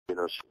من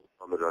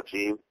الشيطان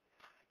الرجيم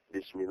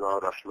بسم الله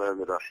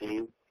الرحمن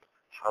الرحيم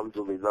الحمد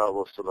لله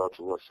والصلاة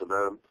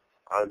والسلام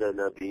على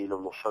نبينا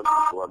محمد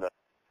وعلى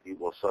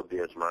آله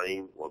وصحبه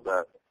أجمعين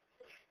وبعد.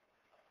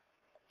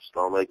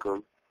 Assalamu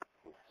alaikum.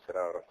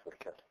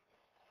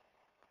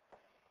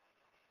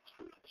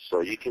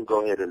 So you can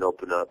go ahead and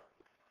open up.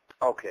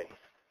 Okay.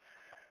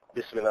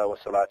 Bismillah wa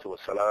salatu wa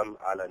salam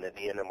ala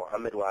nabiyyina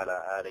Muhammad wa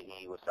ala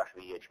alihi wa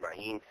sahbihi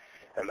ajma'een.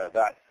 Amma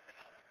ba'd.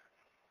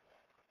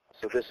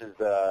 So this is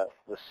the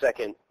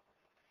second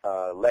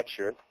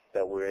lecture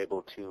that we're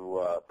able to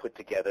put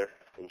together,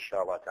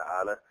 inshallah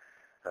ta'ala.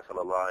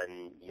 Nasallallahu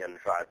an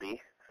yanfa'a bih.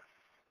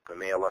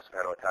 May Allah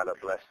subhanahu wa ta'ala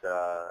bless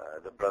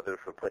the brother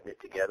for putting it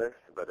together,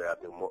 Brother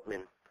Abdul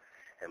Mu'min,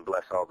 and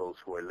bless all those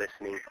who are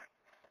listening.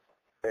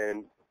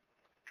 And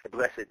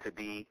bless it to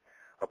be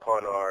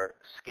upon our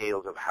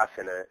scales of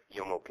hasana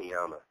yawm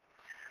al-qiyamah.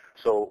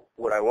 So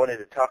what I wanted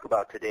to talk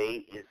about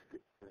today is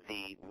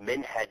the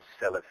minhaj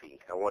Salafi.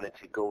 I wanted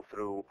to go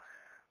through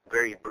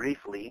very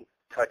briefly,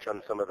 touch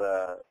on some of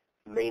the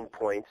main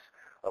points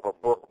of a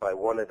book by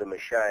one of the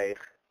mashayikh,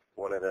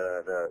 one of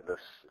the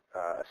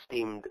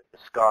esteemed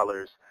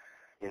scholars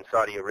in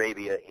Saudi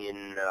Arabia,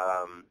 in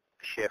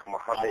Shaikh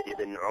Muhammad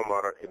ibn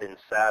Umar ibn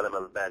Salim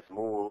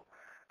al-Bazmool,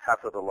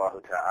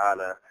 hafidhullah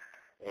ta'ala,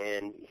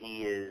 and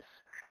he is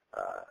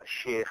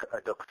Sheikh,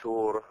 a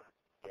doctor,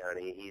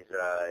 he's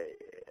a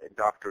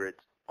doctorate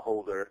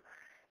holder,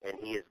 and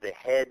he is the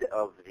head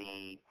of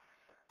the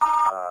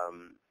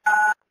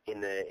in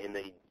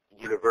the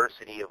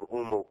University of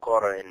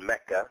al-Qura in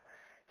Mecca.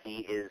 He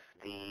is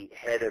the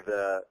head of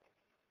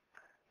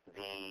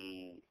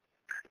the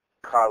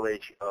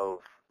college of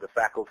the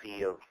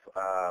faculty of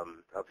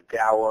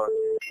Dawa,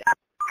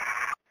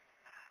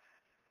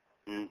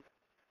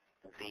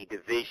 the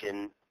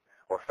division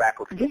or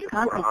faculty this of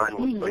conference is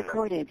being Quran.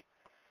 recorded.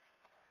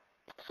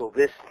 So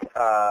this,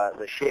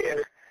 the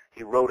Shaykh,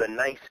 he wrote a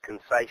nice,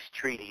 concise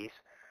treatise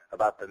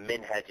about the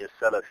Minhaj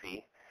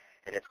as-Salafi,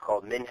 and it's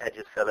called Minhaj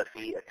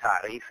as-Salafi,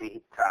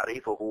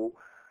 Ta'rifuhu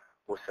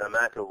wa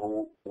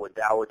Samatuhu wa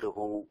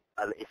Da'watuhu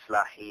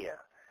al-Islahiyya.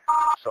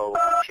 So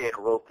the Shaykh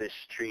wrote this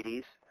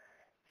treatise,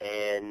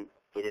 and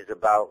it is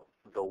about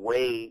the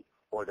way,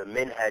 or the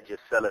Minhaj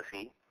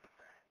as-Salafi,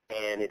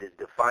 and it is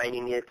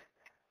defining it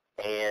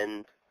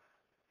and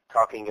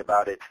talking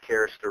about its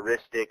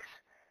characteristics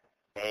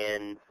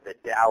and the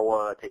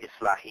da'wah to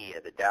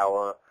Islahiyya. The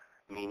da'wah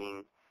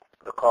meaning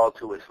the call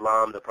to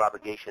Islam, the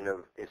propagation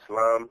of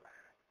Islam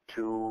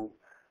to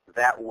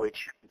that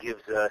which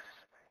gives us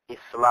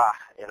Islah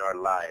in our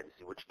lives,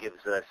 which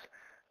gives us,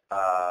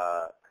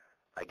 I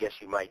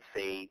guess you might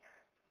say,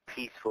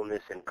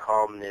 peacefulness and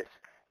calmness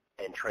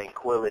and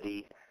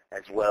tranquility,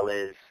 as well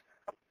as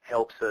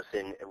helps us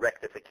in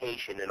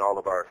rectification in all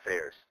of our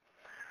affairs.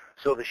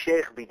 So the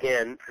Shaykh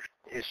began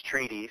his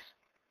treatise.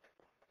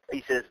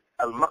 He says,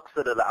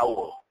 Al-Maqsad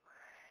al-Awwal.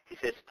 He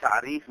says,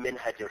 Ta'rif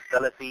Minhaj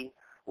al-Salafi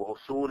wa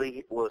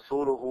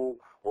Usuluhu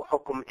wa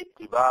Hukm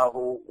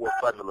Ittiba'ahu wa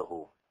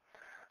Fadluhu.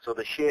 So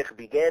the Shaykh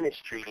began his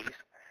treatise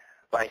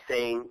by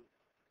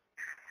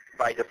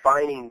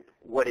defining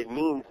what it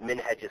means,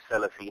 Minhaj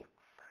al-Salafi,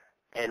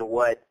 and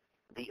what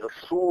the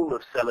Usool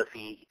of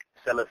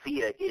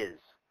Salafiya is,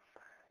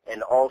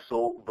 and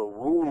also the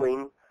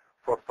ruling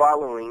for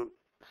following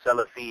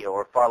Salafiya,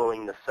 or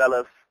following the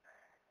Salaf,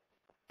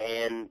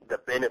 and the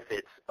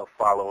benefits of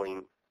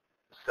following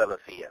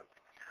Salafiya.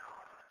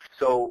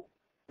 So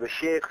the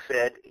Shaykh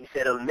said, he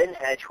said,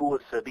 Al-Minhaj huwa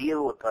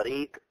sabil wa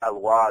tariq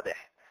al-wadih.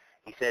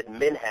 He said,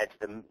 Minhaj,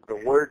 the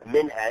word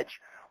Minhaj,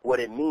 what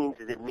it means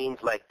is, it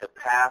means like the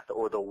path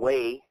or the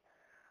way,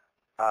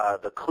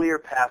 the clear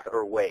path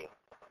or way.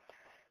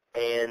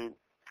 And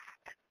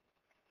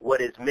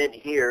what is meant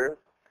here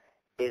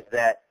is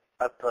that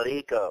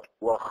at-tariqa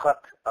wa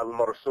khat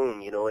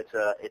al-marsum,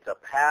 it's a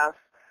path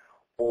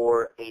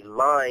or a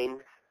line,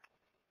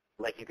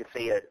 like you could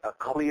say a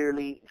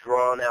clearly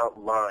drawn out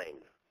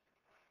line.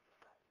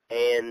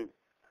 And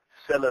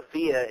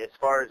Salafiya, as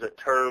far as a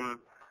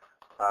term,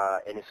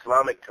 an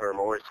Islamic term,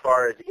 or as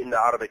far as in the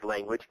Arabic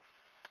language,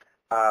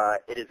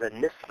 it is a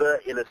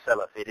nisba ila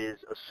salaf. It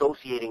is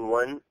associating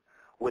one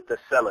with the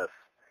salaf.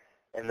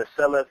 And the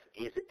salaf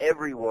is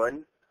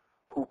everyone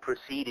who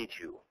preceded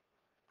you,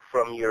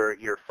 from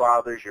your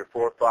fathers, your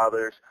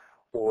forefathers,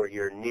 or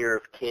your near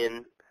of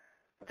kin.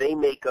 They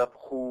make up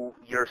who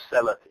your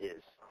salaf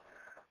is.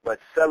 But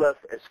salaf,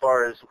 as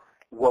far as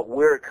what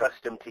we're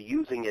accustomed to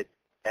using it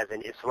as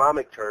an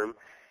Islamic term,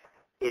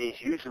 it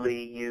is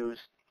usually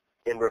used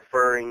in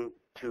referring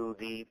to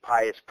the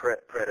pious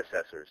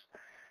predecessors.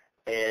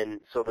 And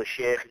so the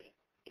Shaykh,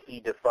 he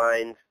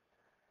defines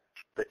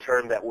the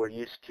term that we're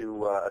used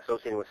to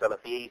associating with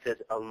Salafiyya. He says,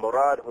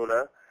 Al-Murad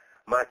huna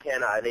ma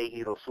kana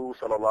alayhi Rasul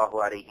sallallahu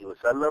alayhi wa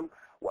sallam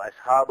wa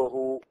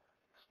ashabahu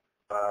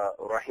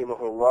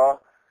rahimahullah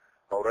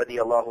wa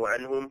radiyallahu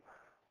anhum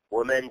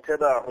wa man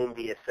taba'ahum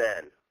bi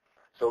ihsan.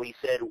 So he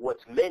said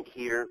what's meant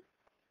here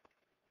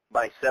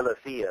by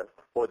Salafiyya,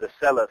 or the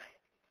Salaf,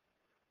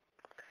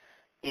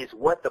 is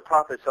what the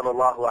Prophet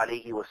sallallahu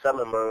alaihi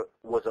wasallam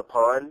was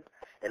upon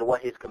and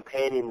what his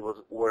companions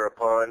were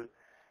upon,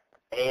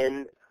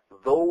 and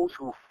those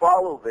who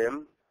follow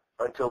them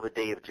until the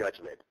Day of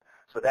Judgment.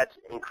 So that's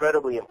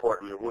incredibly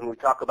important. When we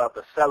talk about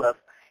the Salaf,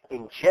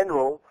 in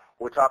general,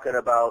 we're talking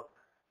about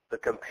the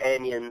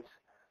companions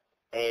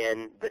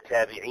and the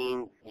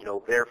Tabi'een,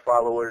 their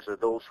followers, or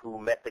those who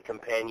met the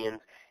companions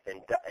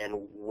and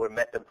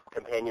met the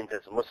companions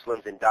as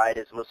Muslims and died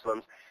as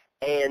Muslims,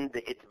 and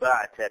the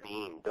Itba'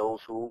 Tabi'een, those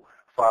who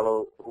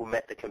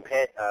met the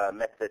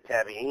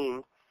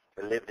Tabi'een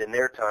and lived in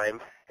their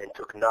time and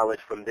took knowledge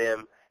from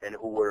them and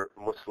who were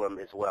Muslim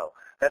as well.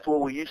 That's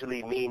what we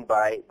usually mean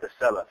by the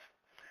Salaf.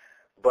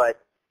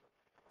 But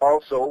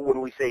also,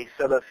 when we say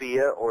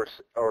Salafiya or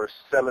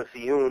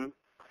Salafiyun,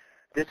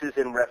 this is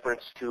in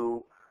reference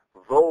to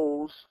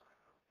those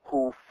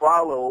who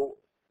follow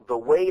the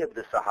way of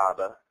the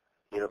Sahaba,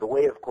 the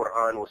way of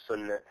Quran wa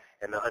Sunnah,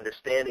 and the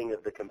understanding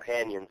of the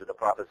companions of the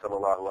Prophet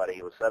sallallahu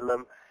alaihi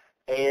wasallam,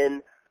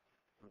 and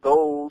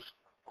those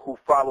who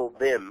follow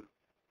them,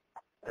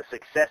 the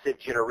successive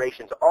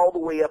generations, all the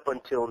way up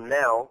until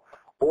now,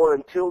 or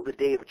until the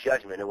Day of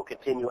Judgment. It will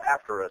continue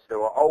after us. There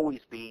will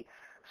always be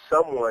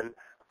someone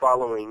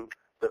following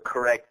the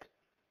correct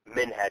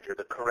minhaj, or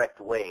the correct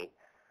way,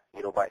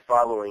 by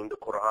following the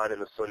Quran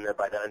and the Sunnah,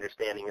 by the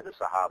understanding of the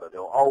Sahaba.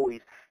 There will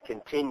always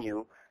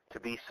continue to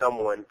be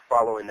someone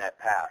following that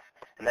path.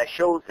 And that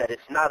shows that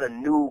it's not a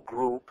new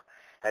group,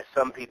 as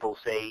some people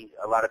say.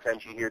 A lot of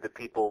times you hear the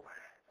people,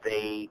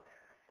 they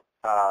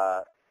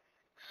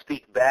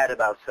speak bad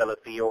about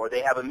Salafi, or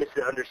they have a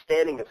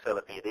misunderstanding of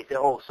Salafi. They say,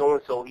 oh,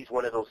 so-and-so, he's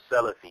one of those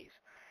Salafis,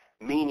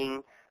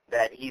 meaning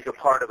that he's a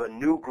part of a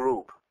new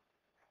group.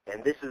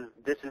 And this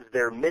is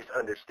their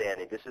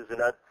misunderstanding. This is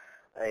a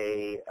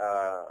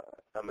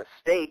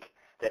mistake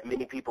that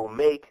many people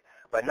make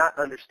by not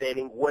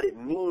understanding what it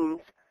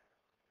means,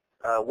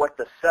 what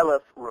the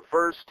Salaf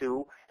refers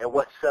to, and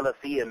what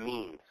Salafiya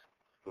means.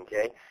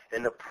 Okay?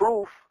 And the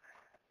proof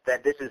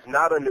that this is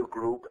not a new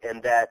group,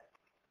 and that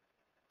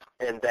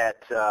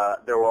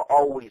there will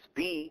always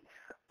be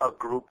a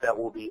group that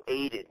will be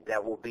aided,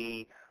 that will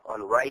be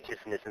on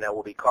righteousness, and that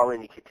will be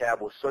calling the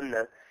Kitab wa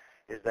Sunnah,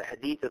 is the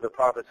hadith of the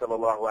Prophet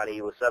sallallahu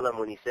alaihi wasallam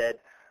when he said,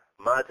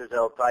 "Ma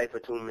tazal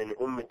ta'ifatun min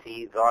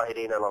ummati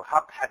zahirin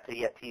al-haq hatta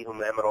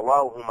yatihum amr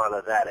Allah hum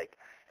ala dhalik."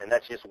 And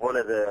that's just one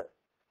of the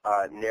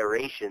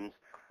narrations,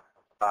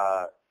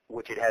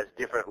 which it has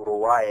different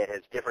ruwayah, it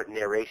has different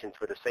narrations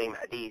for the same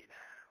hadith,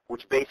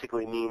 which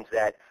basically means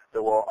that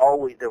there will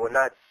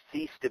not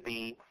cease to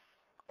be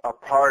a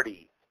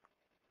party,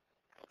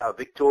 a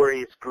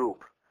victorious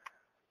group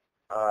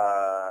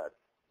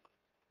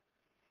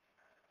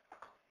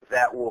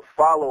that will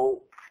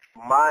follow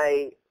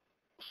my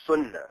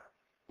sunnah.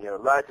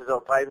 La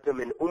tazal ta'ifatun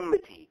min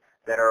ummati,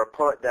 that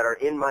are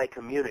in my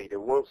community. There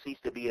won't cease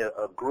to be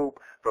a group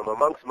from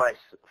amongst my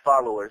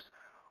followers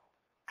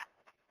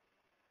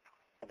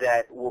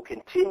that will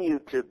continue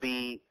to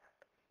be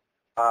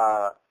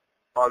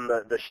on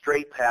the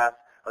straight path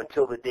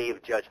until the Day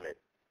of Judgment.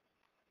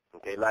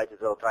 Okay, La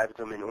tazal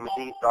ta'ifatun min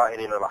ummati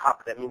zahirin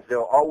al-haq. That means there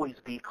will always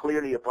be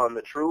clearly upon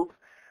the truth.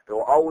 There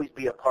will always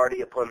be a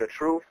party upon the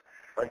truth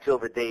until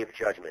the Day of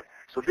Judgment.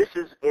 So this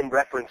is in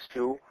reference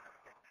to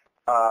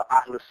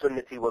Ahlus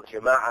Sunnati wal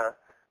Jama'ah,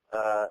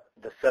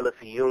 the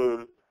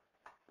Salafiyun,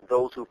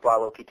 those who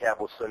follow Kitab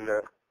wa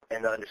Sunnah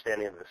and the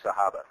understanding of the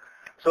Sahaba.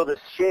 So the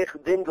Shaykh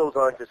then goes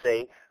on to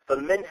say,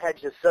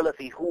 فَالْمَنْهَجُ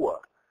السَّلَفِي هُوَ.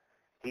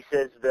 He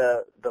says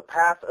the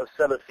path of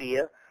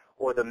Salafiyya,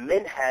 or the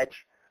minhaj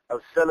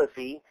of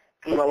Salafi,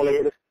 is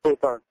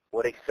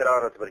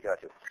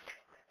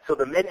so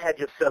the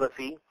minhaj of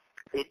Salafi,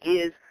 it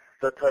is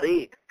the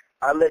tariq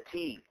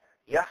التي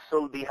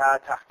يحصل بها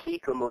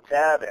تحقيق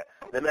المتابع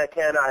لما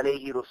كان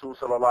عليه رسول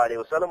صلى الله عليه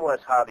وسلم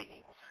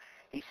وأصحابه.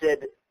 He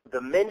said the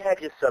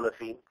minhaj of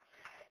Salafi,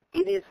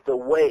 it is the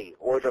way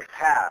or the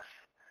path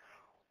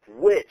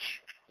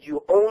which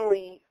you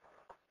only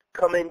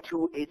come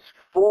into its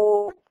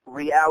full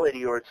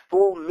reality or its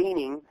full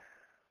meaning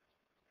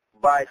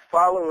by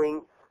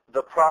following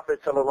the Prophet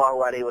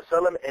sallallahu alaihi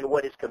wasallam and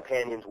what his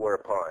companions were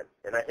upon.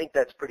 And I think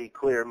that's pretty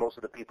clear. Most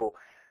of the people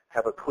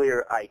have a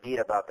clear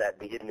idea about that,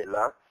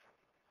 bi'idhnillah.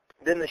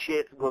 Then the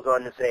Shaykh goes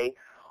on to say,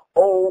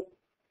 "Oh,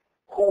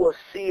 huwa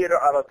sir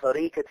ala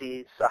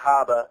tariqati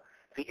sahaba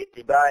fi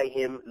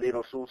ittiba'ihim li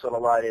Rasul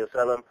sallallahu alayhi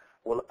wa sallam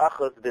wal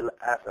akhadh bil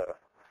athar."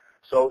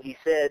 So he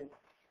said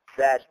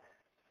that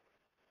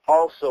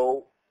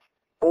also,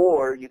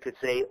 or you could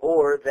say,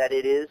 or that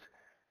it is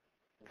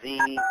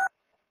the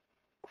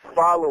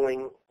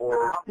following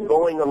or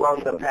going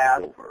along the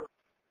path.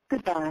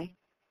 Goodbye.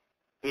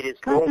 It is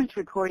Conference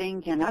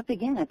recording cannot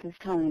begin at this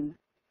time.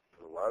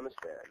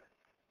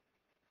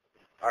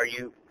 Are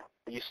you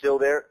still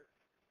there?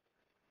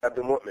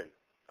 Abdul Mu'min?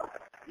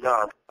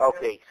 No.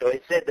 Okay, so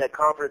it said that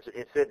conference,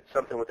 it said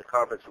something with the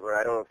conference where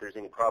I don't know if there's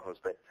any problems,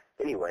 but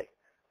anyway,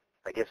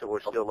 I guess if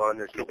we're still on,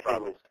 there's no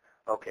problems.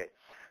 Okay.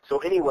 So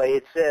anyway,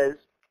 it says,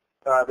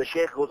 the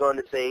Shaykh goes on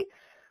to say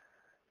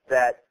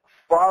that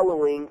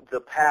following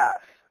the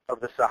path of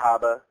the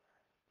Sahaba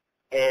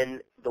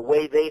and the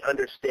way they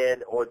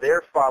understand or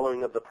their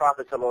following of the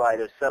Prophet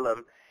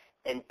ﷺ,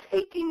 and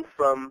taking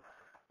from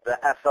the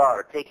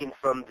athar, taking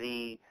from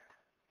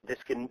this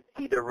can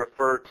either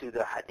refer to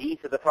the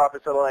hadith of the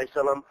Prophet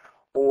ﷺ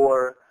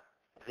or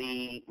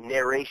the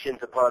narrations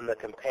upon the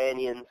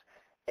companions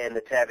and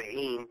the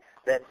tabi'een,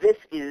 that this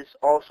is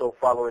also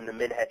following the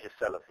minhaj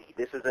as-Salafi.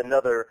 This is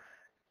another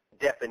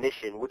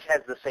definition which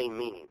has the same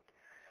meaning.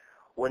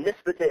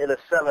 وَنِسْبَةَ إِلَى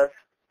السَّلَفِ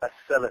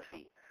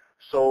as-Salafi.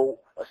 So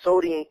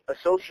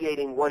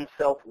associating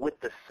oneself with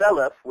the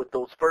Salaf, with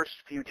those first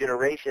few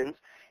generations,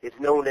 is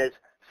known as,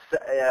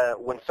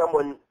 when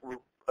someone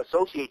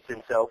associates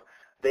himself,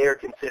 they are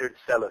considered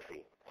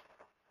Salafi.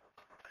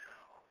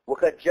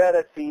 وَقَدْ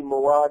جَرَتْ فِي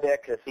مَوَاضِعْ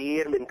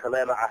كَثِيرٍ مِنْ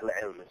كَلَامِ أَهْلِ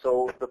الْعِلْمِ.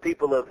 So the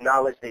people of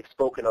knowledge, they've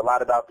spoken a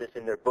lot about this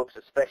in their books,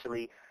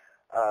 especially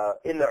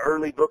in the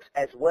early books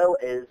as well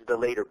as the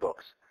later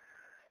books.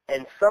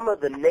 And some of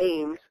the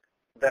names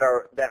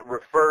that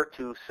refer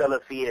to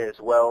Salafiya as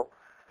well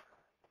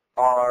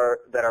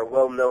that are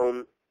well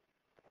known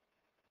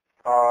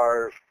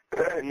are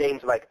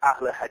names like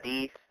Ahl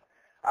Hadith,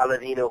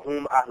 Alladhina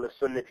hum Ahl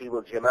Sunnati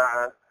wal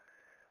Jama'ah,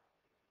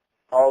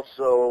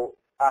 also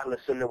Ahl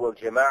Sunnah wal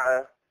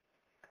Jama'ah,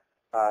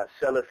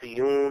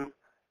 Salafiyun,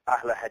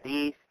 Ahl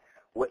Hadith,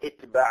 wa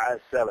Ittiba'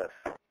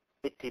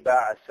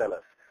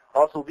 al-Salaf.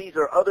 Also, these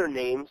are other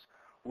names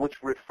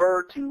which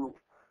refer to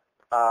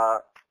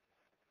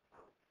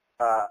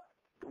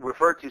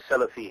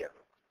Salafiyya.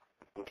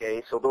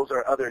 Okay, so those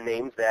are other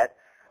names that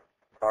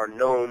are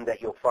known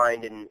that you'll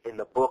find in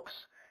the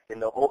books,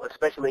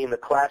 especially in the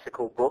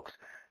classical books.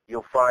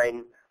 You'll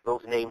find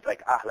those names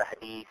like Ahl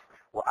Hadith,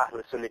 wa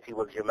Ahl Sunnati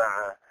wal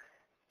Jama'ah,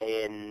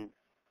 and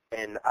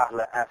Ahl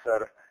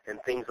Athar, and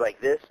things like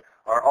this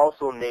are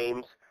also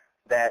names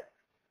that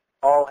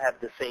all have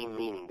the same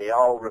meaning. They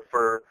all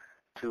refer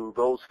to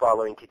those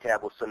following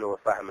Kitab al-Sunnah wa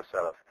Fahm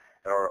al-Salaf,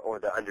 or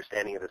the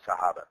understanding of the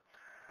Sahaba.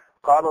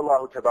 قال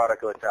الله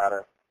تبارك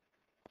وتعالى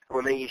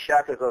ومن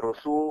يشاقق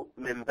الرسول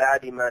من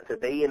بعد ما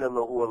تبين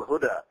له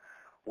الهدى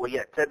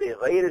ويتبع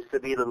غير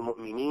سبيل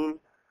المؤمنين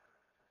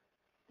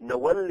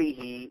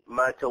نوله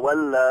ما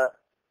تولى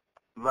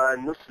ما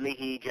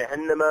نسله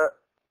جهنم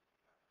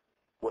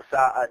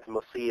وساءت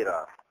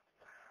مصيرا.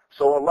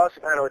 So Allah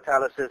subhanahu wa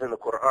ta'ala says in the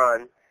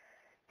Quran,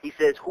 He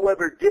says,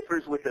 whoever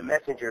differs with the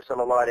Messenger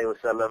sallallahu alayhi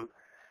wa sallam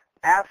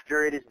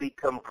after it has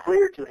become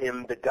clear to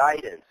him the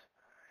guidance,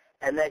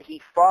 and that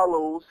he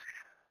follows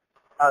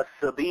a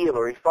sabil,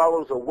 or he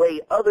follows a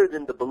way other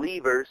than the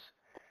believers,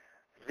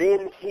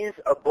 then his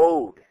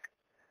abode,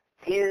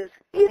 his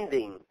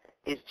ending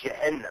is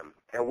Jahannam.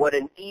 And what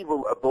an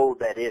evil abode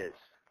that is.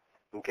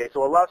 Okay,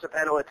 so Allah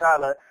subhanahu wa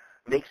ta'ala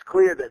makes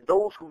clear that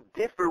those who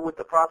differ with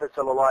the Prophet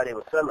sallallahu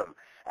alaihi wasallam,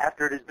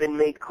 after it has been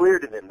made clear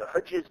to them, the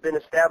hujjah has been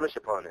established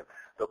upon them,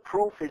 the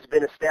proof has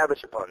been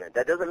established upon them.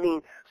 That doesn't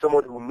mean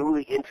someone who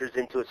newly enters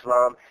into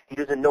Islam, he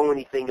doesn't know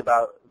anything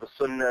about the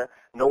Sunnah,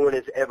 no one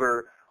has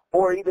ever,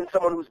 or even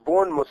someone who's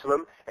born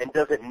Muslim and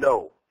doesn't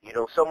know. You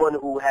know, someone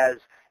who has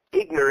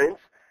ignorance,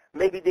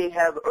 maybe they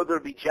have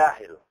udhr bi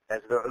jahil,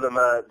 as the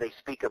ulama, they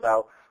speak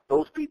about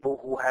those people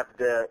who have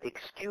the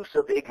excuse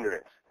of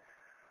ignorance.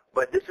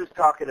 But this is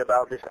talking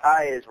about, this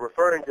ayah is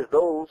referring to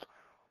those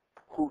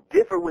who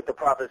differ with the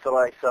Prophet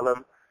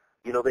ﷺ.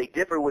 You know, they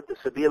differ with the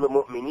Sabil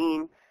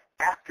al-Mu'mineen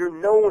after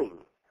knowing.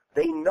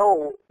 They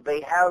know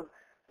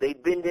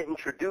they've been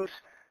introduced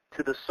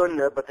to the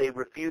Sunnah, but they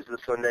refuse the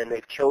Sunnah, and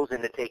they've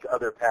chosen to take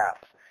other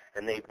paths,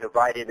 and they've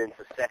divided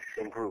into sects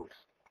and groups.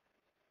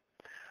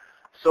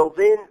 So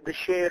then the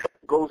Shaykh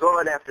goes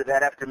on after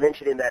that, after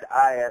mentioning that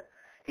ayah,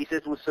 he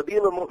says,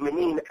 وَالسَّبِيلُ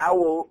الْمُؤْمِنِينَ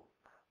أَوْ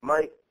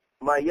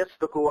ما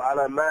يسبق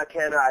على ما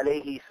كان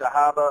عليه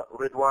صحابة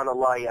رضوان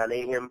الله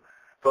عليهم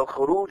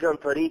فالخروج عن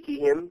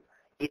طريقهم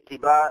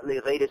اتباع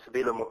لغير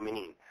سبيل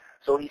المؤمنين.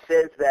 So he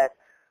says that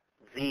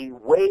the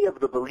way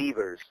of the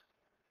believers,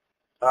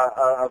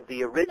 of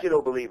the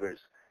original believers,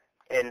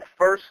 and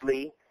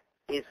firstly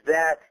is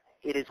that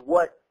it is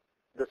what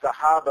the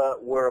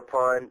Sahaba were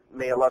upon,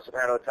 may Allah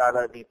subhanahu wa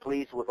ta'ala be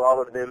pleased with all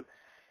of them,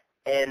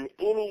 and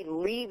any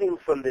leaving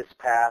from this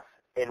path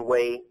and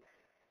way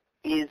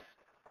is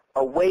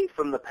away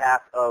from the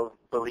path of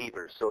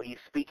believers. So he's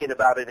speaking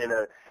about it in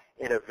a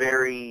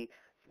very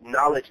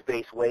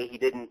knowledge-based way. He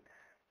didn't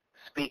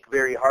speak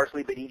very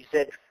harshly, but he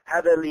said,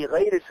 هَذَا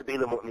لِغَيْرِ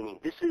سَبِيلِ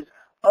الْمُؤْمِنِينَ. This is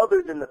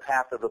other than the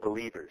path of the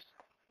believers.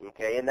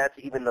 Okay, and that's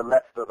even the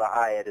left of the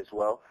ayat as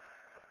well.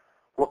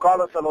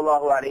 وقال صلى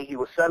الله عليه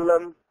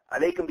وسلم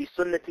عليكم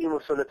بسنتي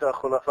وسنة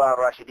الخلفاء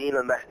الراشدين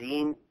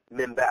المهديين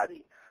من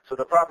بعدي. So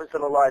the Prophet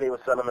sallallahu alaihi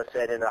wasallam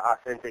said in an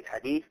authentic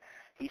hadith,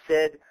 he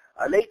said,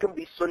 alaykum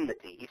bi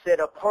sunnati. He said,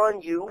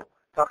 upon you,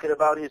 talking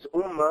about his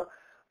ummah,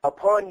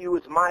 upon you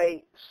is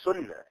my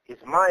sunnah, is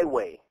my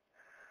way.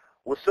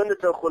 Wa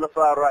sunnat al-khulafa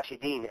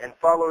ar-rashidin, and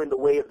following the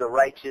way of the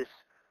righteous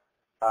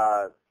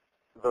khulafa,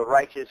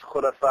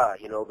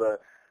 you know, the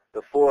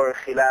four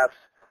khilafs,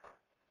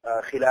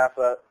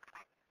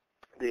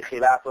 the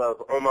khilafah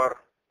of Umar,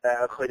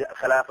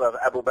 khilafah of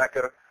Abu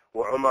Bakr,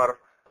 wa Umar,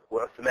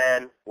 wa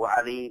Uthman, wa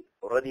Ali,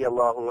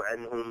 radiyallahu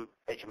anhum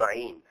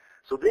ajma'een.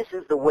 So this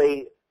is the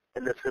way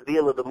and the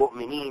sabil of the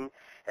mu'mineen,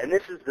 and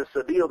this is the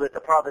sabil that the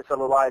Prophet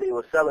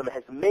ﷺ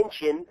has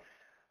mentioned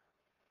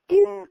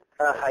in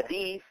a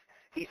hadith.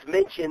 He's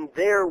mentioned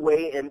their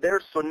way and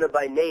their sunnah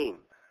by name.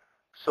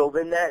 So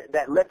then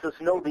that lets us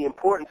know the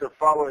importance of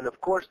following, of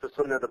course, the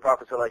sunnah of the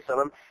Prophet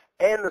ﷺ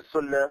and the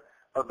sunnah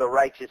of the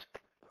righteous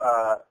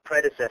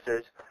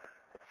predecessors,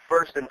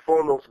 first and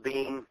foremost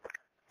being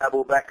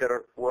Abu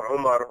Bakr, wa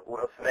Umar,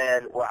 wa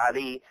Uthman, wa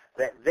Ali,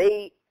 that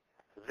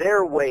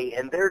their way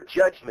and their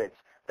judgments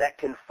that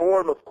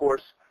conform, of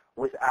course,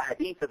 with a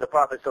hadith of the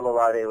Prophet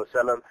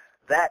ﷺ,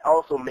 that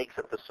also makes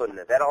up the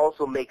sunnah. That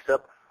also makes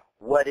up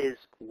what is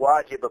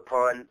wajib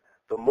upon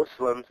the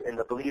Muslims and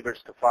the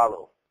believers to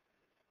follow.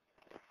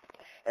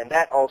 And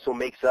that also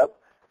makes up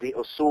the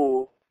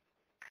usool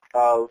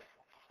of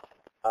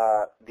Ahl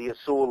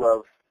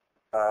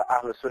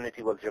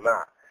Sunnati wal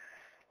Jama'ah.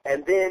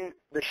 And then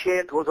the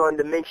Shaykh goes on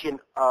to mention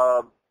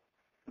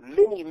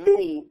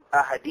many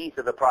ahadith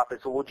of the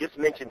Prophet, so we'll just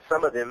mention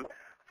some of them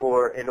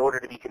in order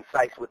to be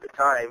concise with the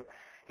time.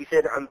 He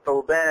said, عن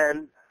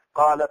ثوبان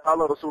قال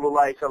رسول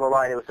الله صلى الله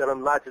عليه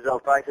وسلم لا تزال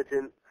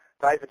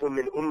طائفة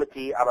من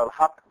أمتي على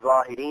الحق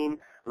ظاهرين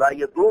لا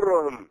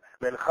يضرهم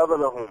من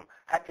خذلهم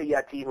حتى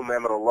يأتيهم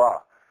أمر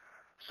الله.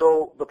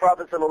 So the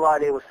Prophet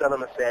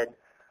ﷺ said,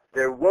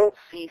 there won't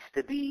cease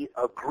to be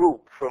a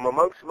group from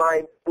amongst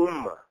my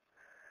ummah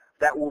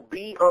that will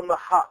be on the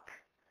haqq.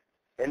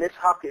 And this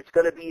haqq is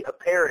going to be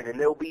apparent and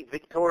they'll be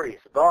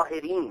victorious.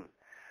 ظاهرين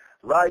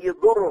لا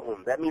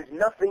يضرهم. That means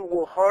nothing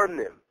will harm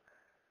them,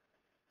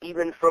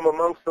 even from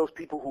amongst those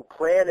people who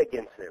plan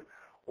against them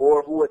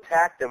or who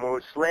attack them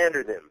or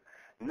slander them.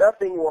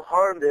 Nothing will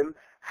harm them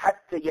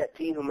حتى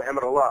يأتيهم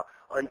أمر الله,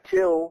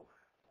 until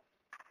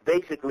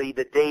basically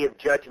the day of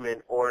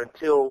judgment or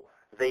until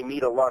they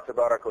meet Allah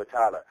Tabaraka wa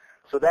Ta'ala.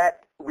 So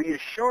that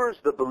reassures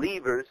the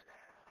believers,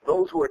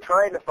 those who are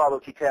trying to follow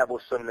Kitab wa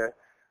Sunnah,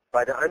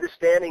 by the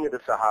understanding of the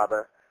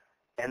Sahaba,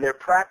 and they're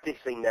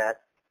practicing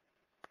that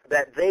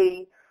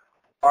they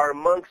are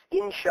amongst,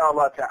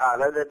 inshallah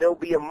ta'ala, that they'll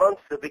be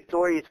amongst the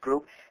victorious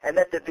group, and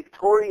that the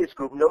victorious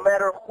group, no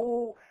matter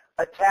who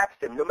attacks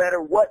them, no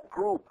matter what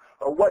group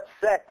or what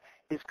sect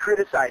is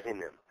criticizing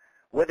them,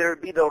 whether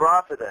it be the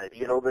Rafida,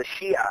 the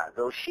Shia,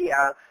 those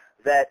Shia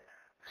that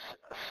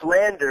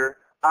slander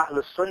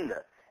Ahl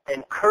Sunnah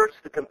and curse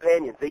the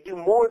companions. They do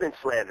more than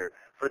slander.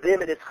 For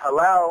them it is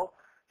halal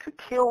to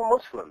kill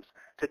Muslims,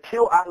 to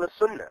kill Ahl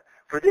Sunnah.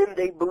 For them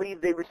they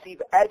believe they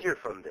receive ajr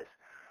from this.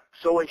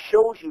 So it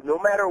shows you no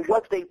matter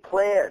what they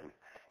plan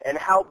and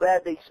how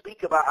bad they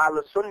speak about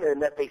Ahl Sunnah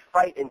and that they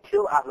fight and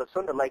kill Ahl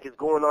Sunnah, like it's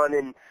going on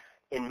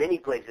in many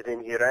places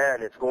in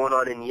Iran, it's going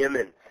on in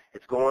Yemen,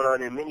 it's going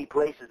on in many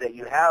places that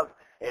you have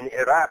in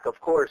Iraq, of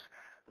course,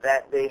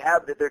 that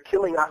they're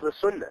killing Ahl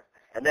Sunnah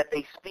and that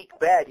they speak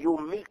bad. You'll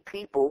meet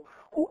people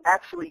who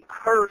actually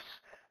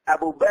curse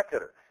Abu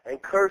Bakr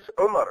and curse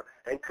Umar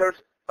and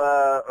curse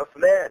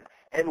Uthman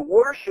and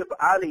worship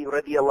Ali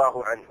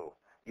radiallahu anhu.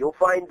 You'll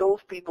find those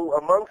people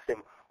amongst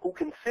them who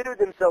consider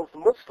themselves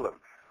Muslim,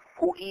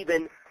 who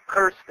even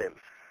curse them.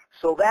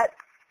 So that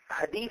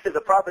hadith of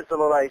the Prophet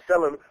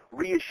ﷺ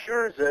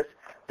reassures us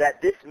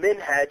that this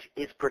minhaj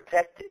is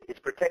protected. It's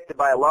protected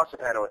by Allah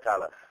subhanahu wa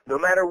ta'ala. No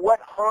matter what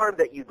harm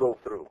that you go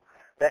through,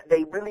 that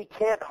they really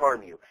can't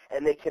harm you,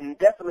 and they can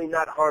definitely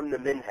not harm the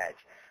minhaj.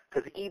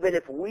 Because even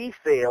if we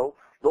fail,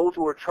 those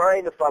who are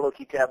trying to follow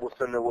Kitab wa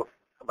Sunnah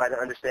by the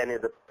understanding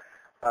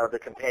of the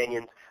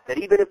companions, that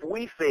even if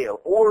we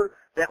fail or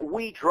that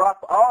we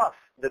drop off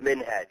the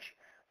minhaj,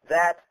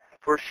 that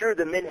for sure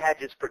the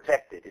minhaj is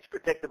protected. It's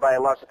protected by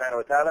Allah subhanahu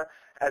wa ta'ala,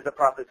 as the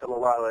Prophet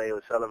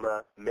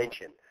ﷺ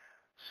mentioned.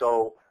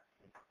 So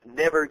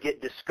never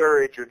get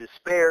discouraged or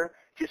despair.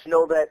 Just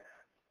know that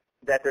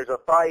there's a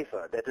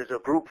taifa, that there's a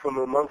group from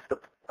amongst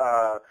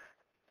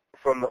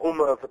from the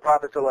ummah of the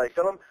Prophet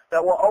ﷺ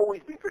that will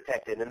always be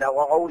protected and that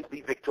will always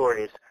be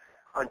victorious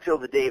until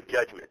the day of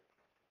judgment.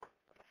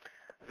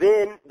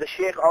 Then the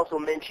Shaykh also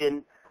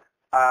mentioned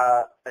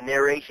a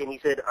narration. He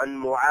said,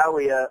 "An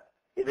Muawiyah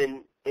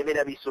ibn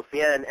Abi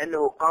Sufyan,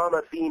 أنه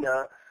قام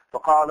فينا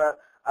فقال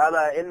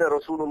ألا إن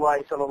رسول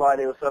الله صلى الله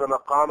عليه وسلم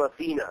قام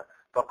فينا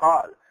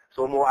فقال."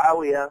 So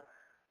Muawiyah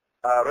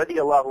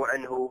radiallahu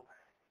anhu,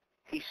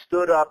 he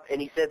stood up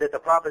and he said that the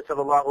Prophet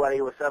sallallahu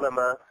alaihi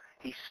wasallam,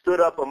 he stood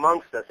up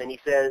amongst us and he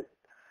said,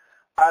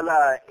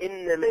 ألا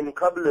إن من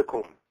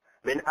قبلكم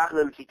من أهل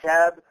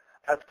الكتاب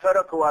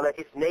افترقوا على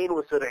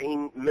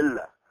 72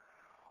 ملة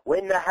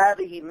وإن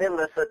هذه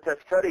ملة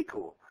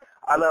ستفترق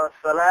على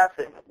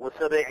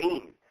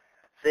 73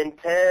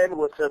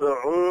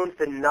 72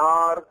 في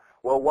النار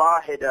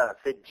وواحدة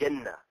في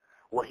الجنة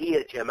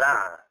وهي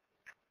جماعة.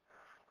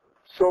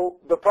 So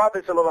the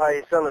Prophet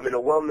ﷺ, in a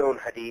well-known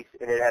hadith,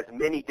 and it has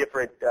many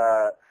different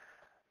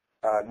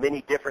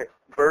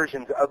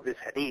versions of this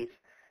hadith,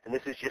 and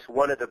this is just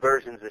one of the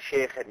versions the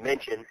Shaykh had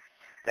mentioned,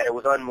 that it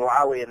was on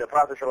Muawiyah, and the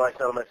Prophet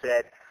ﷺ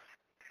said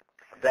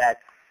that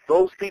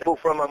those people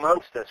from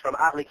amongst us, from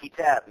Ahl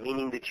Kitab,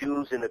 meaning the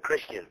Jews and the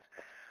Christians,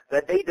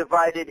 that they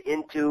divided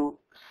into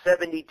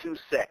 72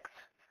 sects,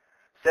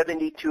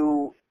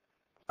 72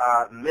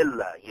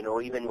 millah,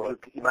 even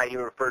you might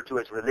even refer to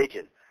as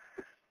religion.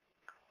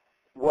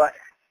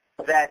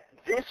 That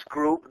this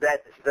group,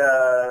 that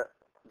the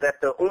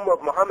Ummah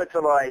of Muhammad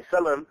sallallahu alaihi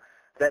wasallam,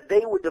 that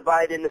they would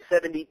divide into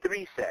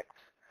 73 sects,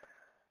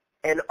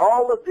 and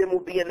all of them will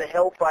be in the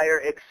hellfire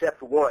except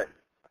for one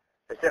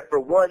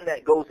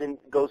that goes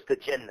to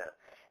Jannah.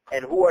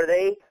 And who are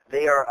they?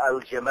 They are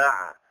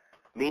al-Jama'ah,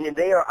 meaning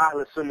they are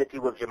Ahl Sunnati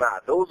wal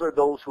Jama'ah. Those are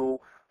those who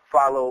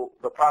follow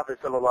the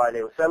Prophet sallallahu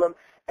alaihi wasallam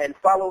and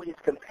follow his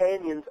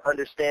companions'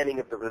 understanding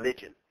of the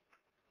religion.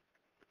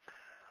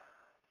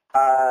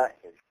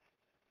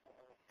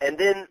 And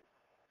then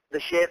the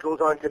Shaykh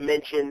goes on to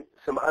mention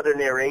some other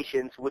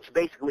narrations which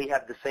basically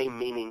have the same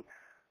meaning.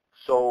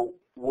 So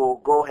we'll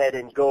go ahead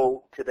and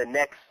go to the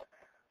next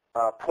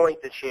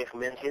point that Shaykh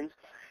mentions.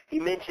 He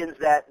mentions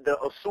that the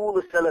Usool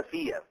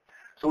as-Salafiya.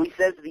 So he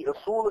says the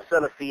Usool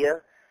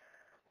as-Salafiya,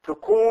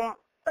 تقوم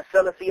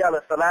السلفية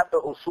على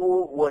ثلاثة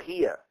أصول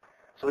وهي.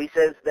 So he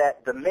says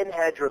that the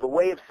minhaj, or the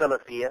way of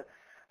Salafiya,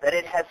 that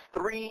it has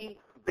three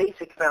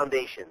basic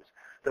foundations.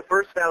 The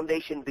first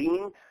foundation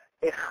being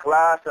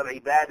إخلاص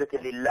العبادة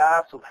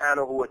لله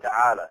سبحانه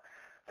وتعالى.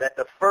 That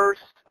the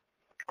first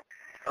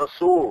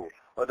usul,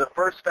 or the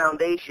first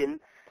foundation,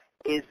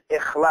 is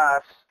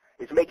ikhlas,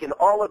 is making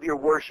all of your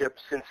worship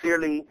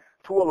sincerely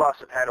to Allah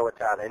subhanahu wa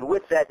ta'ala. And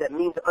with that, that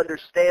means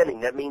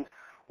understanding. That means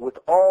with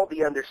all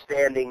the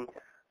understanding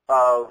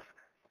of,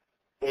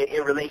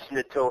 in relation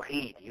to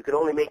Tawheed. You can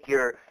only make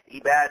your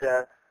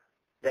ibadah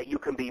that you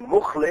can be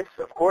mukhlis,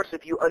 of course,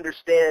 if you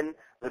understand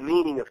the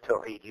meaning of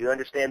Tawheed. You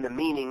understand the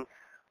meaning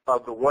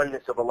of the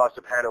oneness of Allah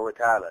subhanahu wa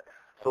ta'ala.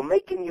 So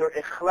making your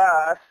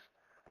ikhlas,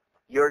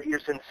 your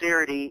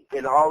sincerity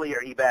in all of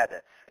your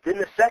ibadah. Then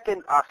the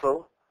second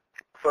asl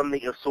from the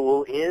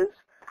usul is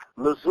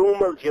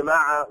لزوم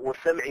الجماعة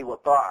والسمع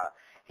والطاعة.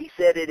 He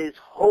said it is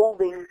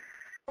holding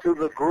to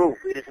the group.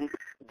 It is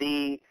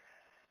the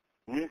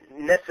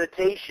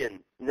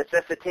necessitation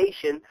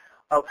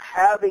of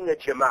having a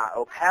jama'ah,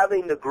 of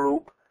having the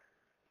group,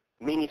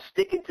 meaning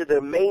sticking to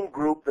the main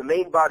group, the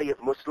main body of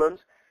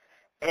Muslims,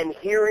 and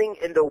hearing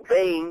and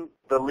obeying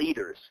the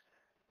leaders.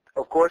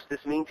 Of course,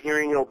 this means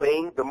hearing and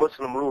obeying the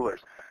Muslim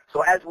rulers.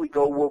 So as we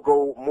go, we'll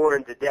go more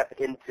into depth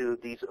into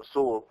these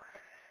usul.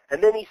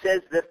 And then he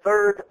says the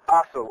third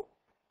asl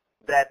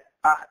that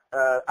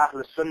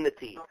Ahl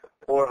Sunnati,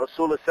 or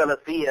Usul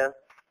al-Salafiya,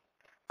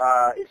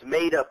 is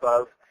made up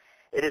of,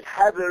 it is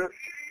hadr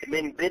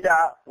min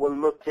bid'ah wal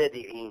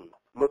mubtadi'een.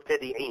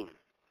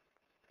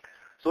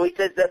 So he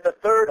says that the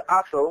third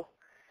asl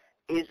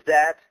is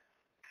that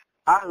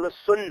Ahl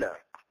Sunnah,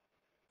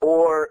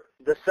 or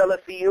the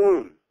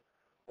Salafiyun,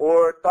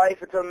 or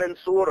Taifat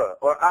al-Mansura,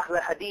 or Ahl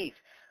Hadith,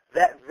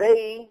 that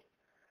they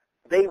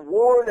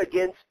warn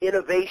against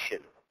innovation,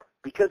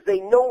 because they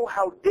know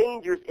how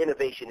dangerous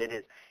innovation it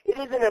is. It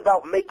isn't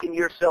about making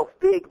yourself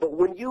big, but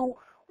when you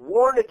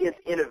warn against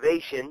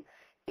innovation,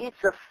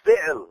 it's a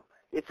fi'l.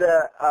 It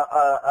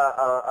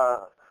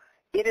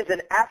is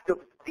an act of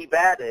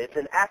ibadah. It's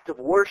an act of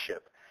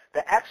worship.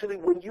 That actually,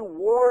 when you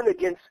warn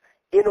against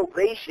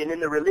innovation in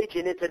the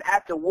religion, it's an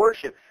act of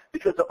worship,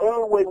 because the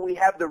only way we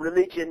have the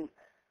religion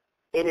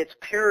in its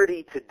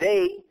purity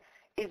today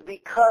is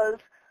because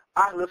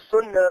Ahl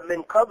Sunnah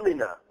min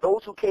qablina,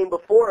 those who came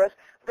before us,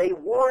 they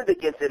warned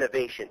against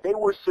innovation. They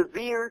were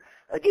severe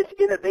against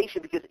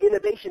innovation, because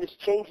innovation is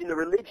changing the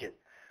religion.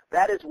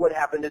 That is what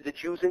happened to the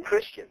Jews and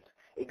Christians.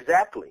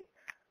 Exactly.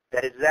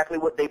 That is exactly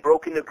what they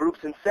broke into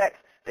groups and sects.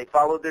 They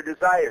followed their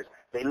desires.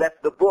 They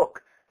left the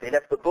book. They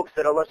left the books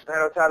that Allah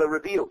subhanahu wa ta'ala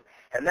revealed.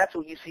 And that's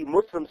what you see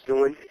Muslims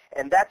doing,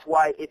 and that's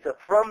why it's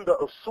from the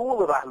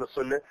usul of Ahl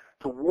Sunnah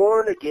to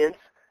warn against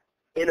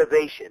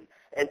innovation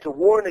and to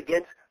warn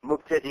against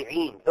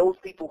mubtadi'een, those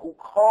people who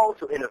call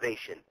to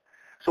innovation.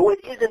 So it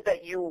isn't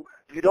that you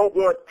don't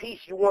want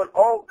peace. You want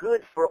all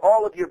good for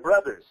all of your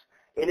brothers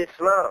in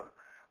Islam.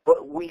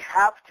 But we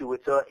have to.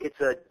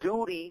 It's a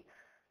duty.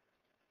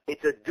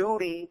 It's a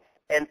duty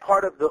and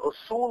part of the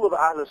usul of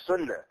Ahl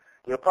Sunnah.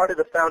 Part of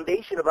the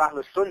foundation of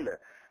Ahl Sunnah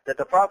that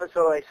the Prophet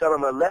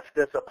ﷺ left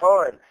us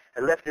upon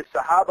and left his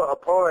Sahaba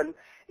upon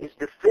is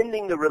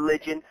defending the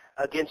religion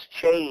against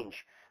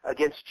change,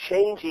 against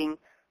changing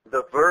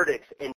the verdicts and